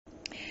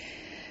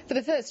For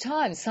the first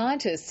time,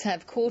 scientists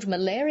have caught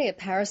malaria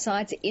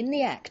parasites in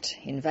the act,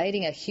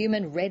 invading a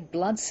human red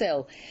blood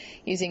cell.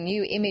 Using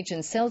new image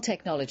and cell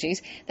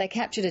technologies, they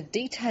captured a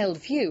detailed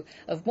view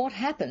of what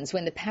happens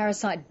when the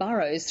parasite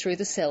burrows through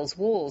the cell's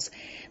walls.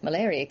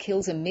 Malaria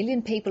kills 1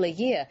 million people a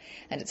year,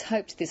 and it's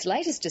hoped this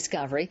latest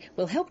discovery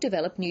will help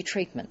develop new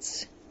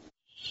treatments.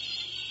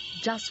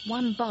 Just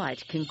one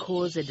bite can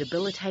cause a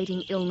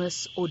debilitating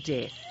illness or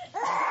death.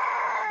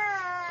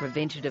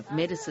 Preventative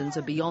medicines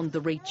are beyond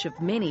the reach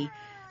of many,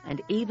 and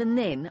even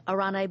then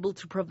are unable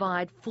to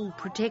provide full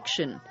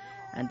protection,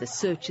 and the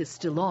search is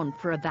still on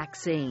for a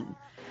vaccine.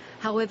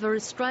 However,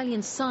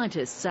 Australian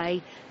scientists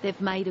say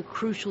they've made a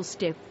crucial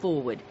step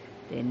forward.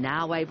 They're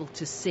now able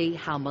to see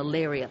how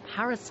malaria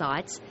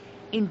parasites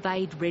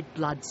invade red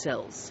blood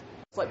cells.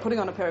 It's like putting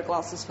on a pair of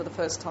glasses for the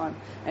first time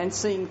and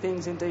seeing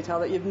things in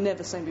detail that you've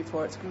never seen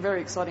before. It's very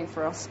exciting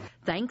for us.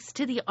 Thanks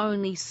to the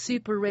only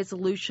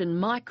super-resolution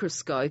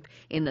microscope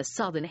in the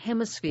southern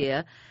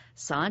hemisphere,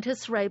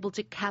 scientists are able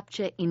to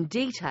capture in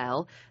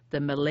detail the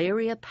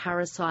malaria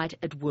parasite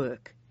at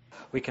work.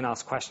 We can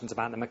ask questions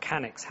about the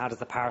mechanics. How does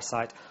the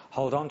parasite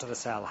hold on to the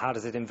cell? How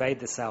does it invade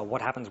the cell?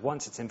 What happens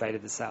once it's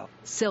invaded the cell?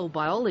 Cell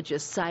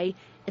biologists say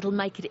it'll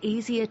make it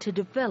easier to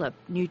develop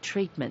new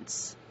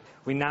treatments.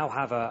 We now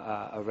have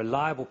a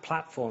reliable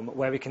platform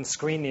where we can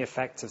screen the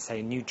effects of,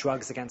 say, new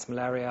drugs against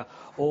malaria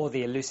or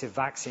the elusive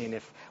vaccine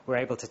if we're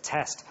able to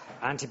test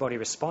antibody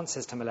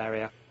responses to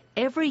malaria.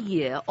 Every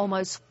year,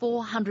 almost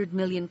 400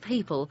 million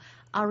people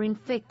are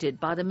infected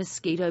by the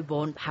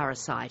mosquito-borne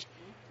parasite.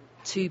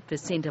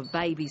 2% of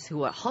babies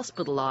who are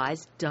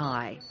hospitalised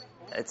die.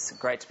 It's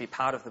great to be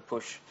part of the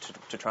push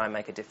to try and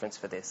make a difference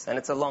for this. And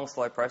it's a long,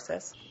 slow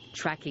process.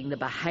 Tracking the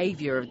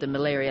behaviour of the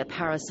malaria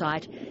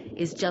parasite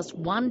is just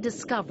one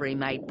discovery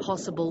made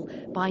possible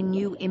by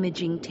new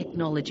imaging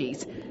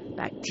technologies.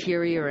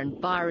 Bacteria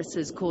and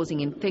viruses causing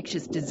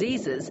infectious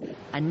diseases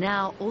are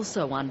now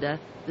also under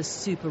the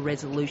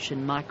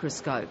super-resolution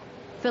microscope.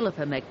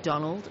 Philippa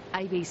MacDonald,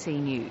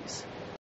 ABC News.